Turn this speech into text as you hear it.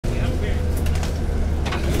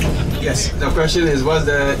Yes, the question is,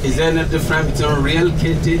 is there any difference between real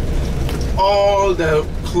Kente? All the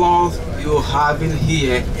cloth you have in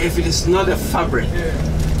here, if it is not a fabric,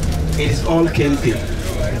 it is all Kente.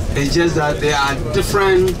 It's just that there are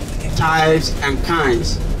different types and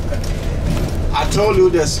kinds. I told you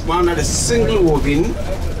there's one that is single woven,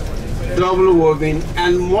 double woven,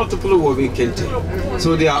 and multiple woven Kente.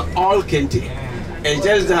 So they are all Kente. It's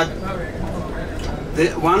just that the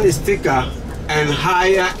one is thicker and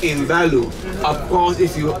higher in value. Of course,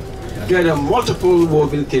 if you get a multiple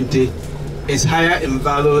woven Kente, it's higher in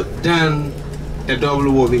value than the double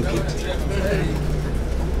woven Kente.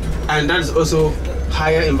 And that is also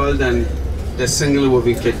higher in value than the single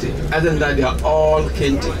woven Kente. Other than that, they are all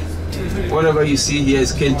Kente. Whatever you see here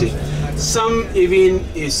is Kente. Some even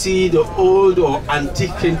you see the old or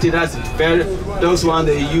antique Kente. That's those ones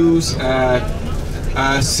they use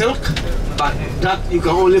silk, but that you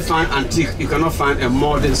can only find antique. You cannot find a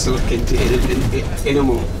modern silk Kente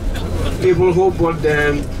anymore. People who bought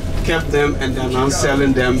them, kept them, and they're now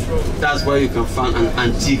selling them. That's where you can find an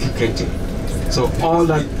antique Kente. So all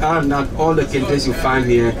the Kentes you find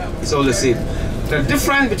here is all the same. The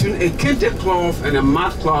difference between a Kente cloth and a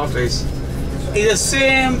mat cloth is the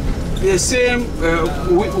same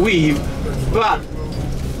weave, but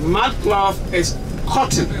mat cloth is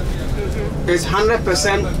cotton. It's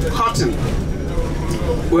 100% cotton,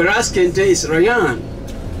 whereas Kente is rayon.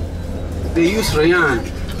 They use rayon,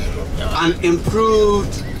 an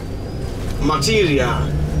improved material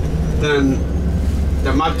than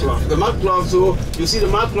the mat cloth. The mat cloth, so you see the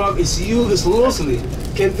mat cloth is used loosely.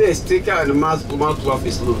 Kente is thicker and the mat cloth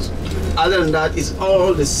is loose. Other than that, it's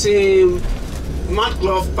all the same mat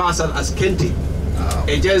cloth parcel as Kente.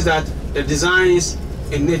 It's just that the designs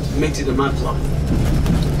in it makes it a mat cloth.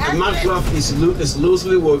 The mat cloth is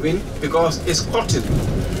loosely woven because it's cotton.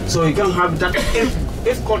 So you can have that.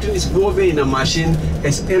 If cotton is woven in a machine,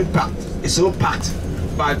 it's impact. It's so packed.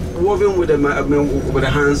 But woven with the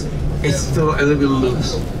hands, it's still a little bit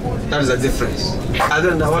loose. That is the difference. Other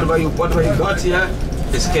than that, whatever you got here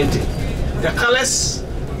is Kente. The colors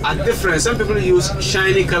are different. Some people use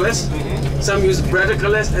shiny colors, some use brighter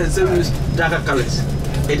colors, and some use darker colors.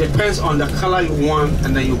 It depends on the color you want,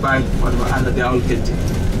 and then you buy whatever, and they're all Kente.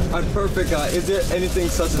 Perfect. Is there anything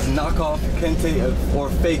such as knockoff Kente or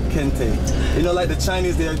fake Kente? You know, like the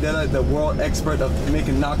Chinese, they're like the world expert of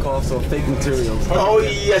making knockoffs or fake materials. Oh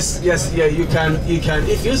yes, yeah. You can.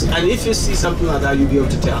 If you see something like that, you'll be able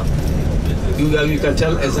to tell. You can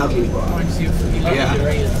tell exactly. Yeah.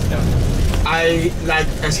 I like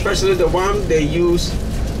especially the one they use.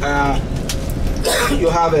 You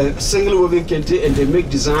have a single woven Kente and they make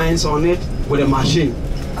designs on it with a machine.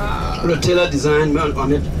 With a tailor design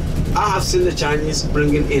on it. I have seen the Chinese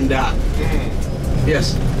bringing in that.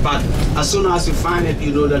 Yes, but as soon as you find it,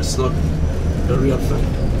 you know that it's not the real thing.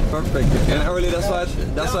 Perfect. And early, that's why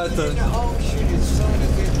I took.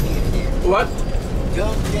 What?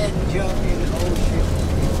 Don't get junk in the ocean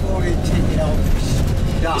before you take it out.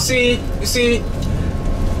 You see,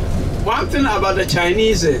 one thing about the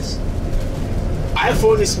Chinese is,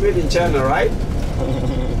 iPhone is made in China, right?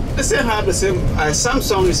 The same have the same.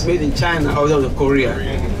 Samsung is made in China or Korea.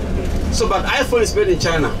 So, but iPhone is made in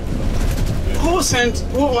China. Who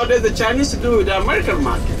ordered the Chinese to do with the American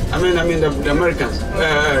market? I mean the Americans.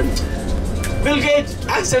 Bill Gates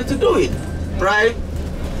asked them to do it, right?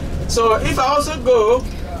 So if I also go,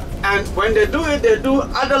 and when they do it, they do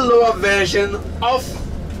other lower version of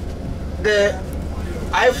the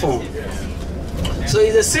iPhone. So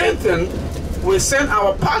it's the same thing. We send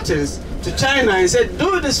our partners to China and say,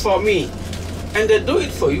 do this for me, and they do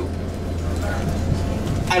it for you.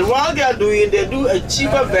 And while they are doing, they do a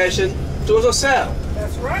cheaper version to also sell.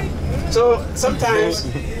 That's right. So sometimes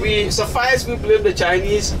we blame the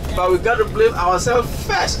Chinese, but we got to blame ourselves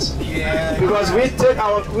first. Yeah. Because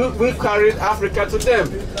we carried Africa to them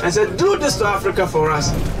and said, do this to Africa for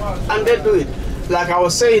us, and they do it. Like I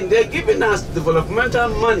was saying, they're giving us developmental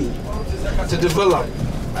money to develop.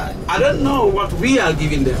 I don't know what we are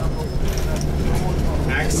giving them.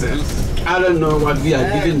 Access. I don't know what we are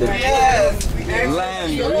giving them. Yes.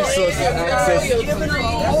 Land, resources, access.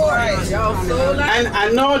 And I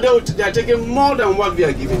know they are taking more than what we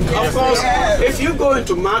are giving. Of course, if you go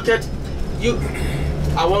into market,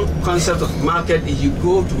 our concept of market is you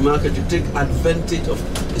go to market to take advantage of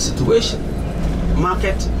the situation.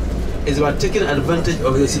 Market is about taking advantage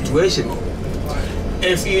of the situation.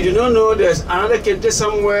 If you do not know there's another Kente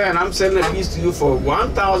somewhere and I'm selling a piece to you for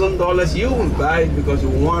 $1,000, you will buy it because you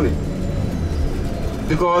want it.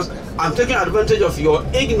 Because I'm taking advantage of your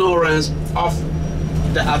ignorance of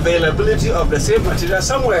the availability of the same material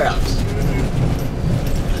somewhere else.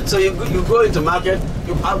 So you go into market.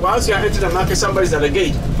 Once you are entering the market, somebody's at the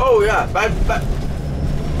gate. Oh yeah, but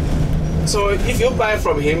so if you buy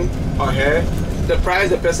from him or her, the price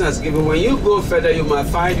the person has given, when you go further, you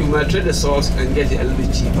might trade the source and get it a little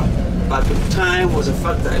bit cheaper. But the time was a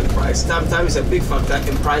factor in price. Time is a big factor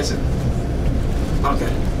in pricing.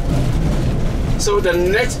 Okay. So the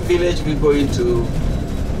next village we go into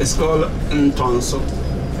is called Ntonso.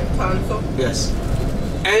 Ntonso? Yes.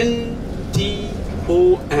 Ntonso.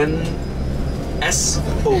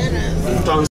 Ntonso.